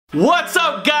What's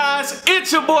up, guys?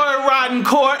 It's your boy Rotten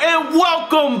Core and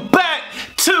welcome back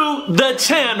to the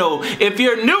channel. If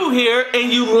you're new here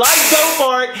and you like dope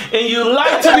art and you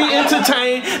like to be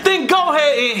entertained, then go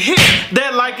ahead and hit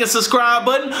that like and subscribe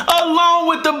button along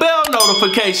with the bell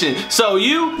notification so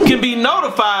you can be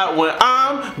notified when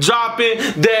I'm dropping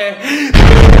that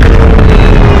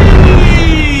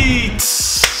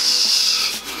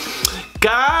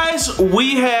Guys,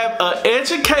 we have an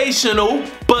educational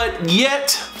but yet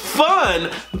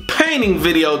fun painting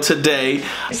video today.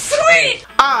 Sweet!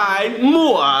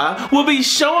 I will be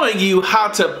showing you how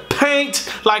to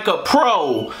paint like a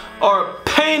pro, or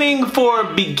painting for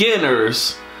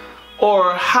beginners,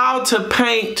 or how to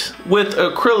paint with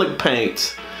acrylic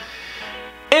paints.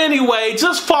 Anyway,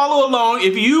 just follow along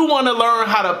if you want to learn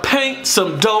how to paint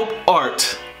some dope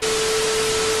art.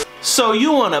 So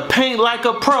you want to paint like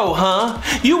a pro, huh?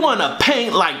 You want to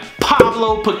paint like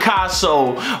Pablo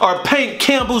Picasso, or paint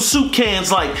Campbell soup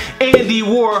cans like Andy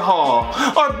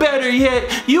Warhol, or better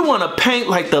yet, you want to paint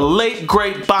like the late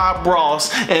great Bob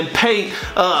Ross and paint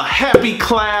happy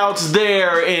clouds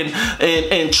there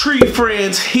and tree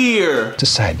friends here.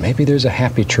 Decide, maybe there's a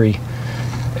happy tree,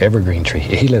 evergreen tree.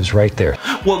 He lives right there.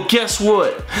 Well, guess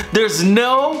what? There's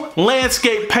no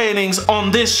landscape paintings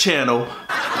on this channel.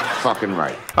 Fucking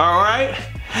right. Alright?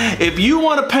 If you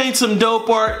want to paint some dope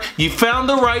art, you found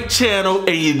the right channel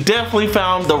and you definitely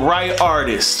found the right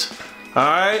artist.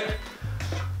 Alright?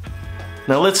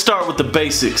 Now let's start with the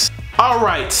basics.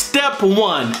 Alright, step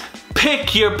one.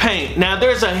 Pick your paint. Now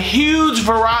there's a huge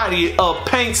variety of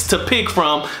paints to pick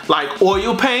from, like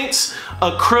oil paints,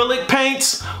 acrylic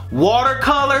paints,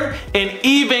 watercolor, and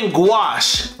even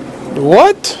gouache.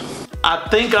 What? I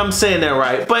think I'm saying that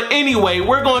right. But anyway,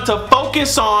 we're going to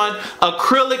focus on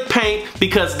acrylic paint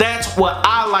because that's what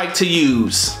I like to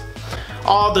use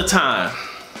all the time.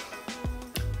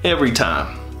 Every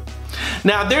time.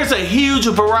 Now there's a huge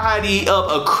variety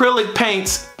of acrylic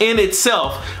paints in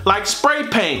itself, like spray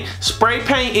paint. Spray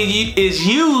paint is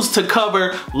used to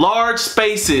cover large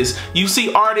spaces. You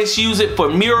see artists use it for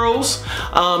murals.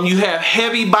 You have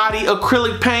heavy body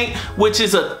acrylic paint, which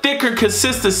is a thicker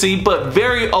consistency but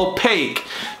very opaque.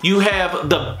 You have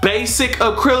the basic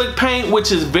acrylic paint,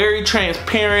 which is very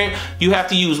transparent. You have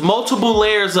to use multiple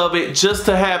layers of it just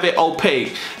to have it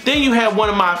opaque. Then you have one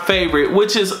of my favorite,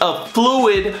 which is a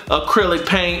fluid acrylic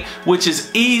paint, which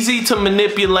is easy to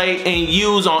manipulate and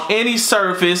use on any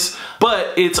surface,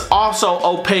 but it's also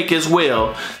opaque as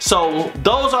well. So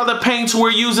those are the paints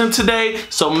we're using today.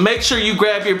 So make sure you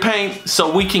grab your paint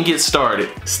so we can get started.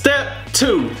 Step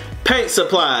 2. Paint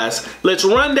supplies. Let's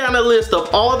run down a list of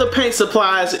all the paint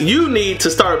supplies you need to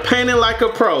start painting like a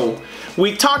pro.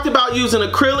 We talked about using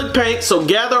acrylic paint, so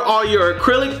gather all your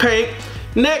acrylic paint.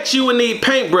 Next, you will need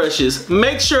paintbrushes.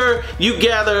 Make sure you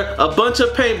gather a bunch of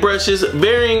paintbrushes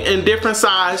varying in different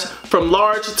size from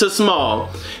large to small.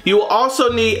 You will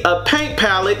also need a paint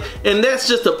palette, and that's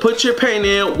just to put your paint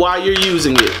in while you're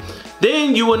using it.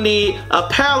 Then you will need a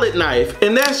palette knife,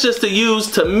 and that's just to use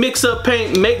to mix up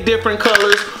paint, make different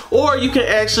colors, or you can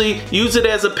actually use it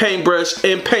as a paintbrush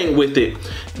and paint with it.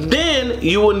 Then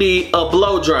you will need a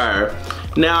blow dryer.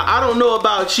 Now, I don't know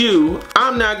about you,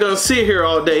 I'm not gonna sit here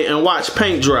all day and watch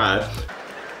paint dry.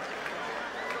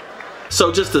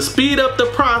 So just to speed up the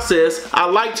process, I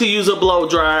like to use a blow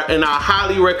dryer, and I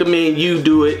highly recommend you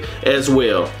do it as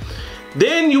well.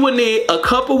 Then you will need a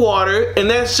cup of water, and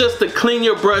that's just to clean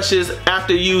your brushes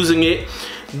after using it.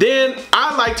 Then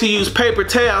I like to use paper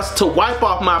towels to wipe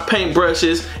off my paint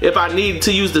brushes if I need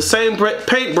to use the same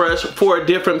paintbrush for a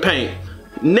different paint.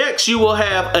 Next, you will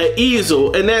have an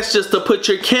easel, and that's just to put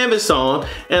your canvas on.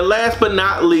 And last but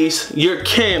not least, your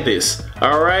canvas.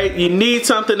 Alright, you need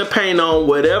something to paint on,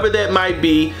 whatever that might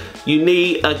be. You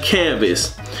need a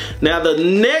canvas. Now the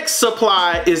next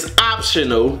supply is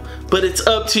optional, but it's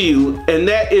up to you, and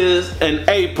that is an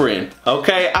apron.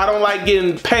 Okay, I don't like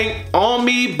getting paint on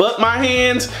me but my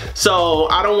hands, so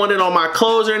I don't want it on my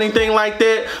clothes or anything like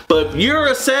that. But if you're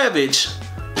a savage,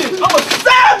 I'm a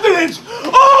savage!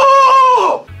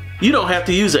 Oh! You don't have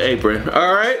to use an apron,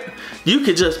 alright? You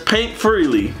can just paint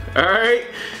freely, alright?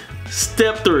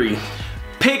 Step 3.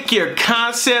 Pick your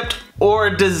concept or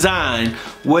design.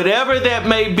 Whatever that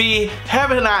may be, have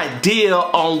an idea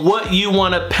on what you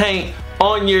want to paint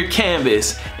on your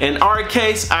canvas. In our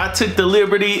case, I took the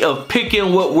liberty of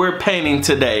picking what we're painting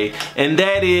today, and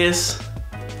that is...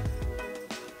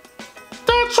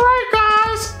 That's right,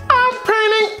 guys! I'm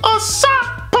painting a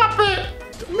sock puppet!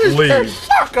 Mr.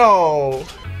 Socko!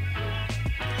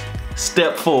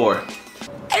 Step 4.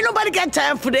 Ain't nobody got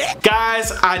time for that.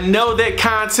 Guys, I know that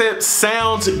concept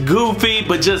sounds goofy,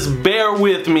 but just bear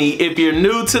with me. If you're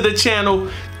new to the channel,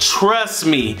 Trust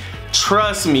me,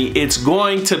 it's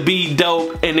going to be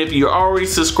dope. And if you're already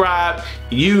subscribed,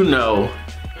 you know.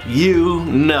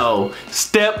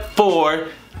 Step 4,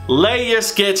 lay your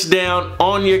sketch down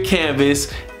on your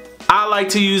canvas. I like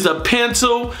to use a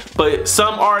pencil, but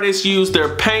some artists use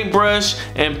their paintbrush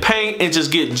and paint and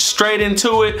just get straight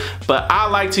into it. But I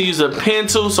like to use a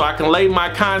pencil so I can lay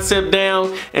my concept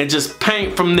down and just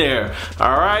paint from there.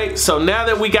 All right, so now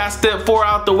that we got step 4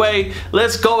 out the way,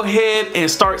 let's go ahead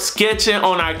and start sketching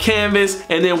on our canvas,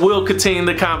 and then we'll continue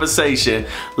the conversation.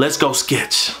 Let's go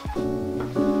sketch.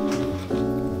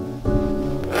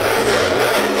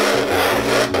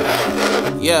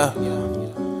 Yeah,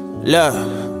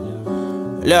 look.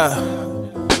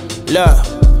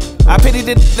 I pity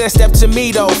that step to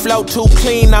me though. Flow too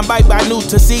clean, I'm bite by new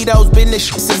tuxedos. Been the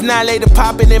shit since 9 later,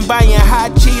 popping and buying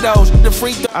hot Cheetos. The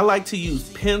freak. I like to use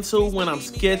pencil when I'm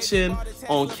sketching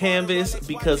on canvas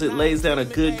because it lays down a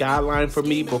good guideline for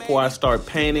me before I start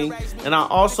painting. And I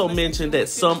also mentioned that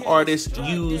some artists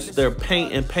use their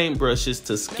paint and paintbrushes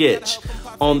to sketch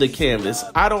on the canvas.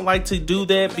 I don't like to do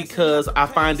that because I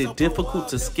find it difficult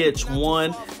to sketch,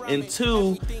 1, and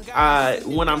 2,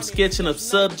 when I'm sketching a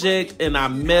subject and I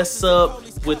mess up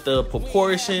with the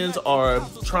proportions or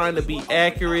trying to be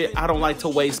accurate, I don't like to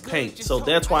waste paint. So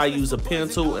that's why I use a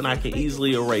pencil, and I can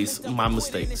easily erase my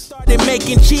mistakes. They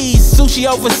making cheese, sushi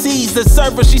overseas. The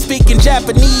server, she speaking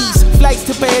Japanese. Flights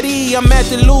to Paris, I'm at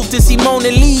the Louvre to see Mona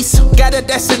Lisa. Got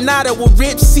a Sonata with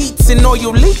ripped seats and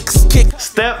oil leaks.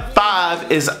 Step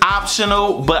 5 is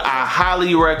optional, but I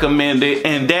highly recommend it,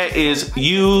 and that is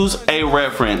use a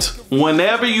reference.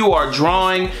 Whenever you are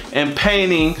drawing and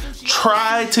painting,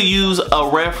 try to use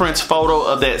a reference photo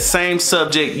of that same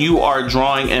subject you are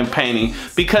drawing and painting,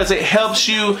 because it helps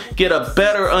you get a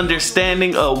better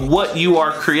understanding of what you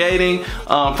are creating,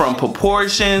 from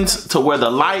proportions to where the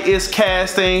light is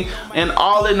casting, and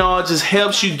all in all just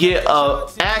helps you get an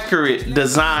accurate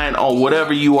design on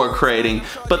whatever you are creating.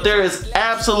 But there is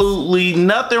absolutely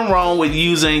nothing wrong with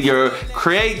using your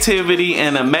creativity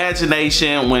and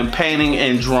imagination when painting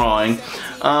and drawing.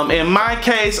 In my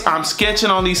case, I'm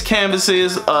sketching on these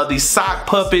canvases, these sock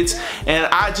puppets, and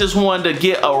I just wanted to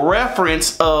get a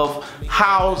reference of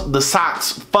how the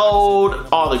socks fold,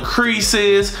 all the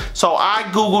creases. So I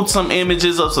Googled some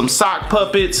images of some sock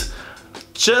puppets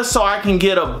just so I can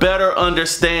get a better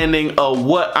understanding of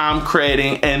what I'm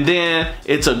creating, and then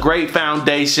it's a great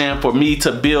foundation for me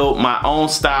to build my own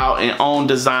style and own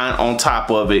design on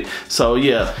top of it. So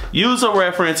yeah, use a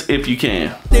reference if you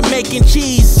can. They making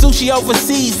cheese, sushi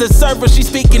overseas. The server, she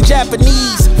speaking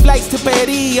Japanese. Flights to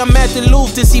Paris, I'm at the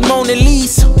Louvre to see Mona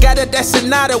Lisa. Got a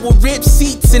Sonata with ripped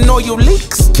seats and oil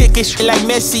leaks. Kicking shit like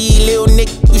Messi, little Nick,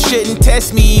 you shouldn't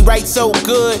test me. Right so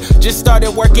good, just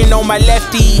started working on my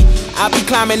lefty. I'll be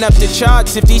climbing up the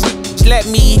charts if these let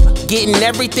me. Getting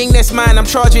everything that's mine, I'm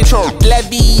charging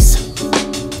levies.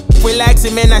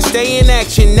 Relaxing, man, I stay in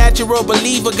action. Natural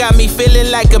believer got me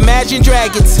feeling like Imagine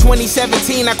Dragons.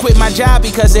 2017, I quit my job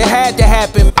because it had to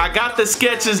happen. I got the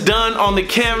sketches done on the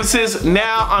canvases.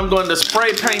 Now I'm going to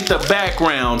spray paint the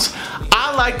backgrounds.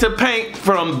 I like to paint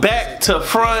from back to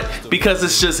front because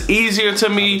it's just easier to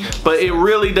me, but it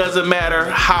really doesn't matter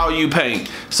how you paint.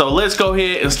 So let's go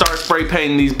ahead and start spray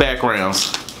painting these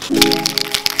backgrounds.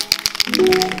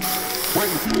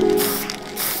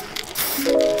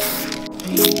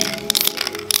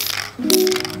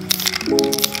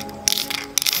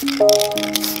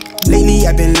 Lately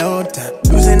I've been low down,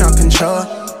 losing all control.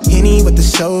 Henny with the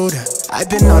soda, I've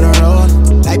been on a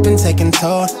road, life been taking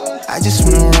toll. I just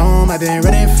wanna roam, I've been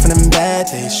running from them bad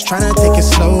days, tryna take it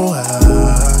slower.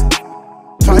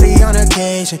 Party on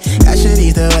occasion, I should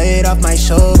ease the weight off my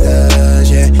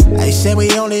shoulders, yeah. I said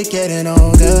we only getting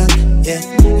older, yeah.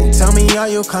 And tell me, are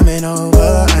you coming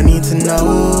over? I need to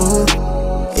know,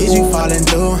 is you falling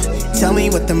through? Tell me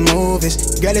what the move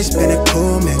is, girl, it's been a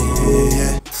cool minute,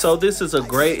 yeah. So this is a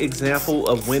great example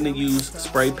of when to use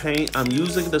spray paint. I'm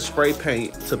using the spray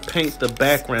paint to paint the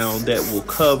background that will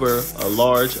cover a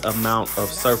large amount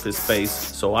of surface space,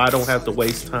 so I don't have to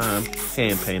waste time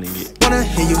hand painting it. Wanna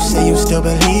hear you say you still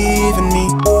believe in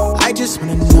me. I just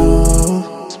wanna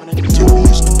know. Tell me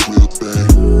it's the real thing.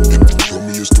 Tell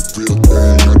me it's the real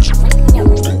thing. I just wanna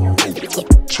know. Tell me it's the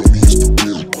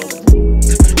real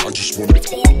thing. I just wanna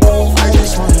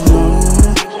know.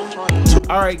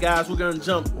 Alright guys, we're gonna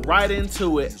jump right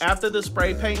into it. After the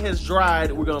spray paint has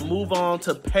dried, we're gonna move on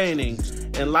to painting.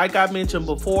 And like I mentioned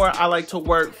before, I like to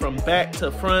work from back to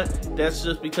front. That's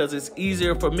just because it's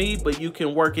easier for me, but you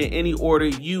can work in any order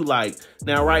you like.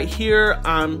 Now right here,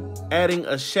 I'm adding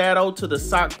a shadow to the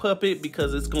sock puppet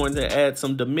because it's going to add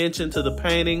some dimension to the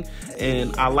painting,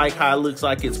 and I like how it looks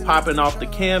like it's popping off the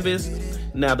canvas.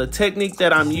 Now the technique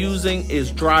that I'm using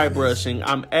is dry brushing.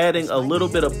 I'm adding a little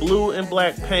bit of blue and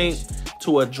black paint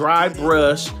to a dry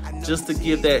brush just to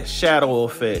give that shadow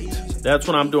effect. That's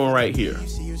what I'm doing right here.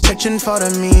 Searching for the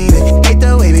meaning, hate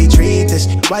the way we treat this.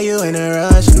 Why you in a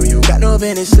rush? Know you got no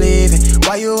business leaving.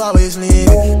 Why you always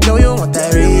leaving? Know you want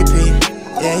that repeat.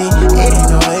 Yeah, it ain't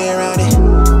no way around it.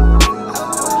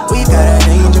 We got a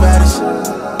range about us.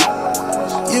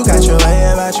 You got your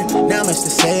way about you, not much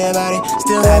to say about it.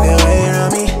 Still have your way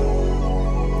around me.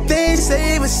 They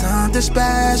say it was something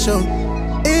special.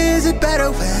 Is it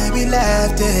better where we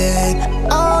left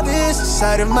it? All this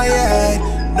inside of my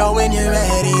head. Know when you're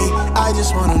ready, I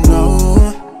just wanna know.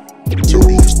 Tell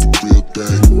me it's the real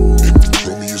thing.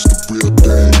 Tell me it's the real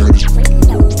thing. I just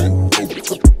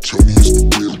tell me it's the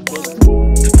real thing.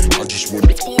 I just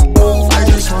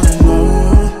wanna know.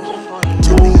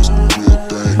 Tell me it's the real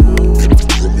thing.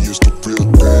 Tell me it's the real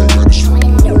thing. I just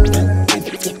wanna know.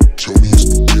 Tell me it's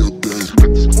the real thing. I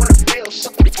just wanna feel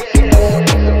something real.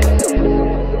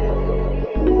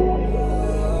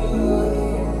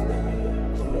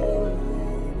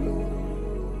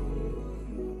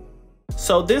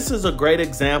 So this is a great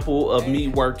example of me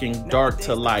working dark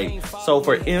to light. So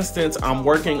for instance, I'm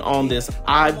working on this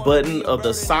eye button of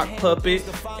the sock puppet,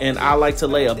 and I like to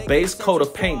lay a base coat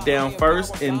of paint down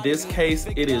first. In this case,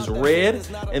 it is red,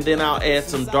 and then I'll add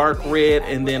some dark red,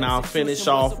 and then I'll finish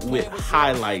off with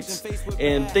highlights.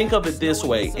 And think of it this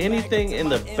way, anything in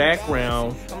the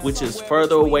background which is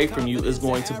further away from you is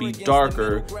going to be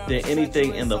darker than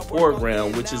anything in the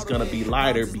foreground, which is going to be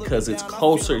lighter because it's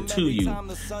closer to you.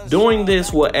 Doing this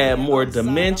will add more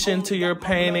dimension to your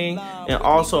painting and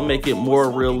also make it more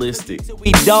realistic.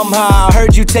 We dumb high, I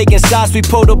heard you taking shots, we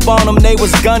pulled up on them, they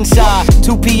was gun shy.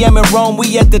 2 p.m. in Rome,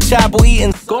 we at the chapel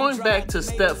eating. Going back to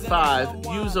step 5,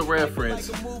 use a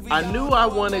reference. I knew I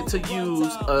wanted to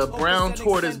use a brown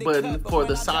tortoise button for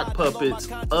the sock puppet's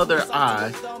other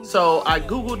eye, so I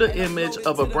googled the image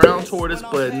of a brown tortoise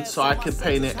button so I could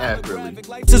paint it accurately.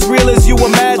 It's as real as you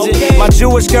imagine. My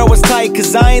Jewish girl was tight,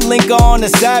 cause I ain't link on the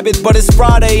Sabbath, but it's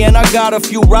Friday and I got a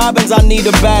few robins I need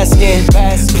to bask in.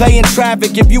 Playing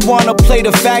traffic, if you wanna play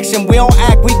the faction, we don't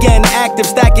act, we getting active,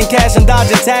 stacking cash and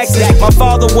dodging taxes. My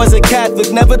father was a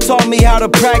Catholic, never taught me how to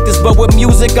practice, but with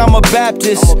music I'm a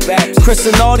Baptist. Chris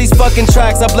and all these fucking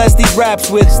tracks I bless these raps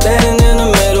with. Standing in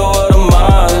the middle of the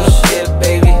marsh, yeah,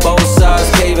 baby. Both sides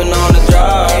caving on the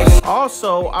drive.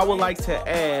 Also, I would like to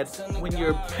add, when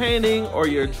you're painting or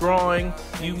you're drawing,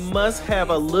 you must have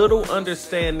a little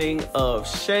understanding of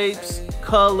shapes,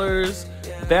 colors,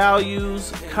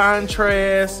 values,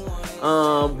 contrast,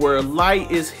 where light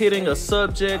is hitting a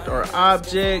subject or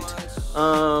object.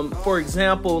 For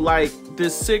example, like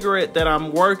this cigarette that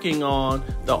I'm working on,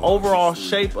 the overall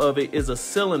shape of it is a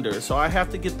cylinder. So I have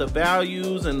to get the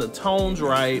values and the tones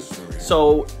right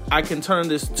so I can turn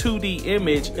this 2D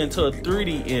image into a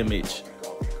 3D image.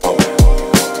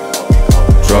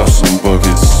 Drop some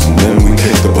buckets and then we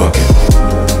hit the bucket.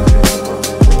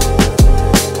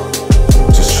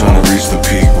 Just trying to reach the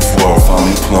peak before I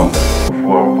finally plummet.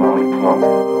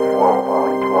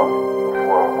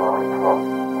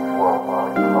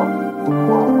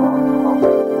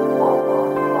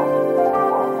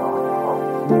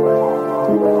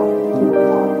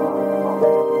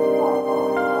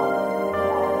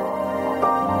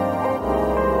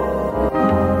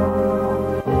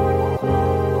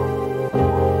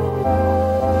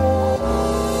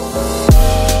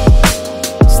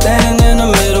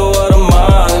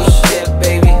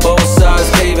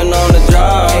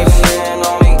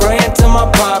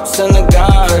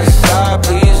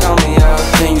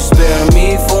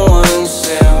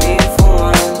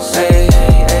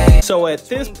 So at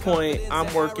this point,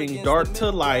 I'm working dark to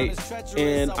light,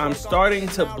 and I'm starting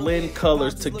to blend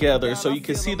colors together so you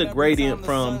can see the gradient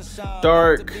from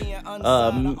dark,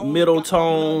 middle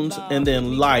tones, and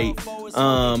then light.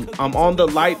 I'm on the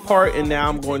light part, and now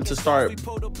I'm going to start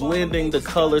blending the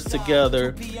colors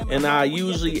together, and I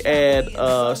usually add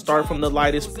start from the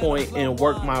lightest point and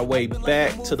work my way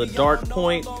back to the dark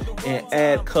point and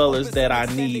add colors that I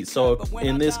need. So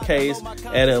in this case,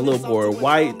 adding a little more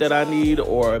white that I need,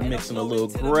 or mixing a little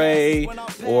gray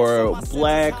or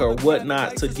black or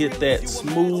whatnot to get that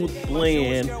smooth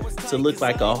blend to look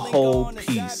like a whole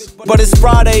piece. But it's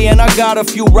Friday and I got a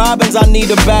few robins I need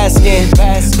to bask in.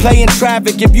 Playing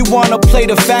traffic, if you wanna play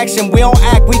the faction, we don't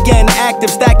act, we getting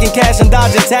active, stacking cash and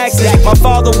dodging taxes. My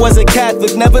father was a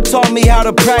Catholic, never taught me how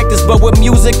to practice, but with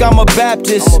music I'm a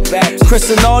Baptist.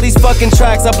 Chris and all these fucking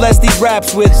tracks I bless these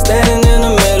raps with. Standing in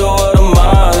the middle of the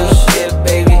marsh, yeah,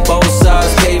 baby. Both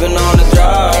sides caving on the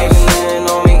drive.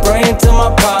 Praying to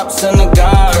my pops and the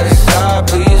gods. God,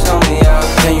 please help me out.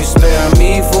 Can you spare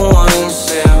me for once?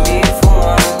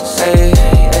 Hey,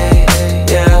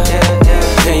 yeah.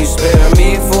 Can you spare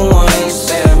me for once?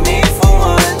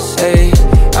 Hey,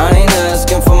 I ain't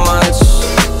asking for much.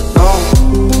 No.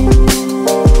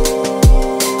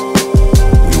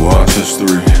 You watch us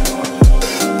three.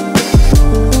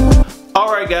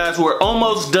 Alright guys, we're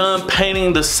almost done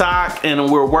painting the sock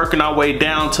and we're working our way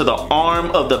down to the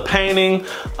arm of the painting.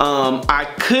 I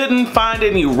couldn't find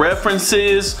any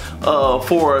references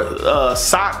for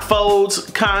sock folds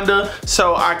kinda,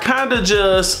 so I kinda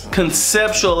just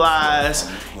conceptualized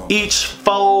each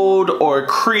fold or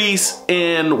crease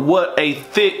in what a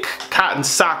thick cotton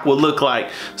sock would look like.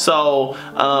 So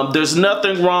there's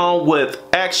nothing wrong with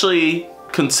actually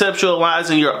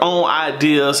conceptualizing your own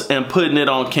ideas and putting it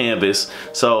on canvas.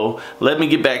 So let me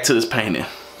get back to this painting.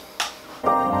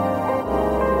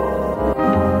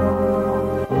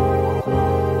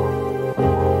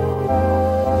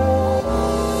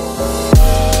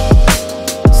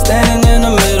 Standing in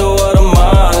the middle of the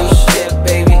marsh, yeah,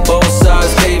 baby. Both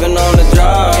sides caving on the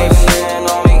drive.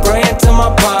 Praying to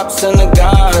my pops and the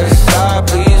gods. God,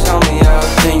 please help me out.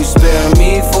 Can you spare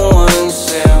me for once?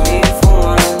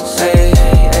 Hey,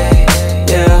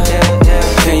 yeah.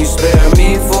 Can you spare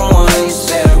me for once?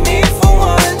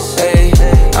 Hey,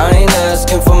 I ain't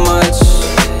asking for much.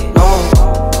 No.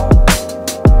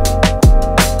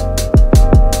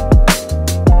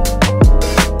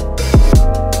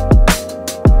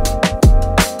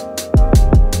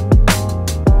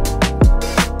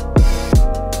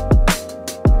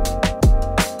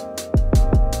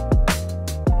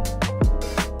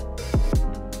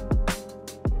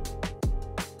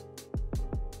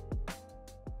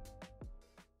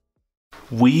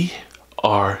 We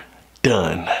are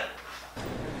done.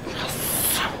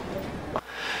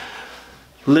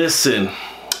 Listen,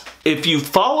 if you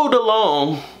followed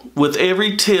along with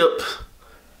every tip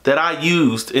that I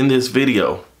used in this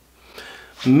video,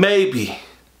 maybe,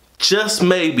 just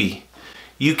maybe,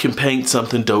 you can paint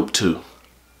something dope too.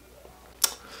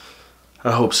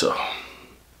 I hope so.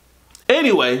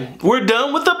 Anyway, we're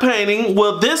done with the painting,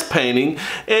 well, this painting,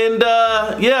 and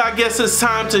yeah, I guess it's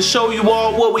time to show you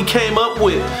all what we came up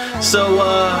with. So,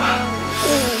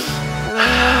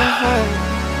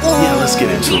 yeah, let's get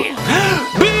into it.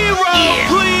 B-roll,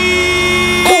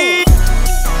 please!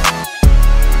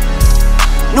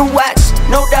 No watch,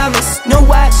 no diamonds, no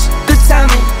watch, good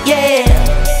timing, yeah.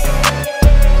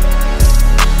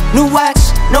 New watch,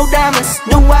 no diamonds,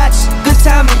 no watch, good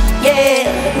timing,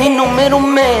 yeah. Need no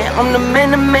middleman, I'm the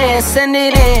man, send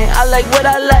it in. I like what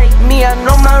I like, me, I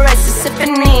know my rights is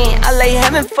sipping in. I like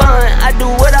having fun, I do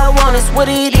what I want, it's what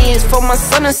it is. For my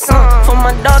son and son, for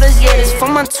my daughters, yeah, it's for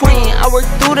my twin. I work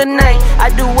through the night, I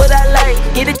do what I like,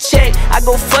 get a check, I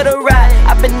go for the ride.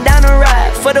 I've been down the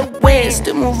ride, for the win,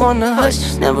 still move on the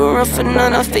hush. Never run for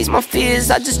none, I face my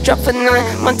fears, I just drop for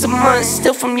none. Month to month,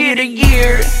 still from year to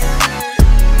year.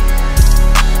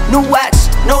 New watch,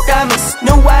 no diamonds,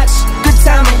 no watch, good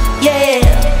timing, yeah.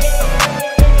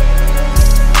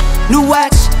 New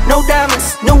watch, no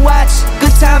diamonds, no watch,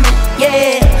 good timing,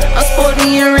 yeah. I'm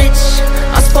sporty and rich,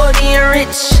 I'm sporty and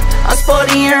rich, I'm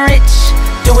sporty and rich.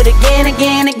 Do it again,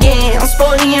 again, again. I'm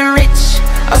sporty and rich,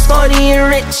 I'm sporty and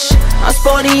rich, I'm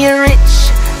sporty and rich.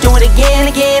 Do it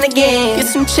again, again, again. Get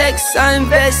some checks, I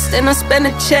invest, and I spend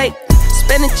a check.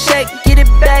 Spend a check, get it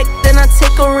back, then I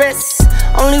take a rest.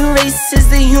 Only race is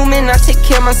the human, I take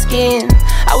care of my skin.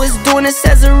 I was doing this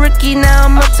as a rookie, now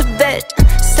I'm up to vet.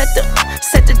 Set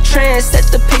the trend, set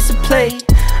the pace of play.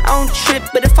 I don't trip,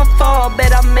 but if I fall,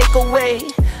 bet I make a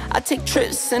way. I take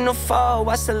trips in the fall,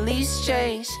 watch the leaves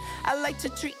change. I like to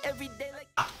treat every day like...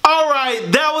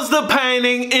 Alright, that was the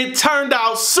painting. It turned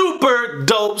out super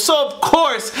dope. So of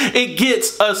course it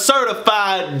gets a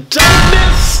certified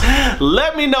dopeness.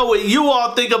 Let me know what you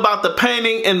all think about the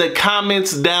painting in the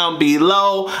comments down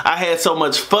below. I had so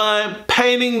much fun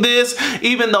painting this.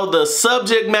 Even though the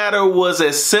subject matter was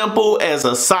as simple as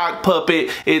a sock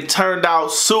puppet, it turned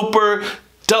out super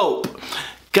dope.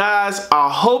 Guys, I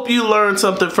hope you learned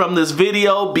something from this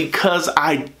video because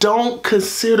I don't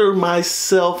consider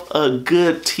myself a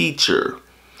good teacher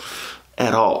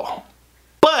at all.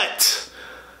 But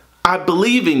I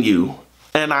believe in you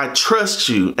and I trust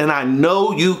you and I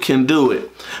know you can do it.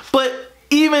 But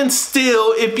even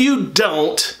still, if you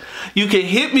don't, you can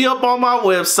hit me up on my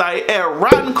website at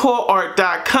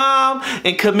rottencoreart.com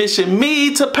and commission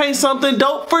me to paint something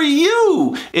dope for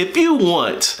you if you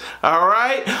want.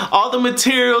 Alright, all the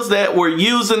materials that were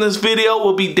used in this video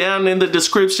will be down in the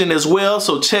description as well,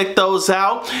 so check those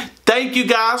out. Thank you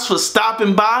guys for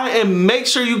stopping by, and make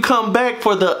sure you come back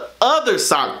for the other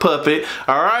sock puppet.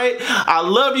 Alright, I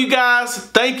love you guys.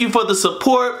 Thank you for the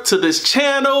support to this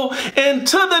channel, and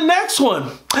to the next one.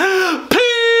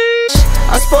 Peace.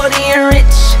 I'm sporty and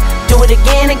rich. Do it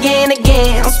again, again,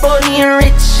 again. I'm sporty and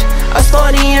rich. I'm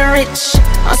sporty and rich.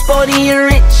 I'm sporty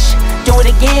and rich. Do it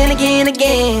again, again,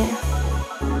 again.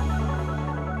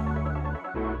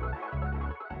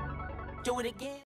 Do it again.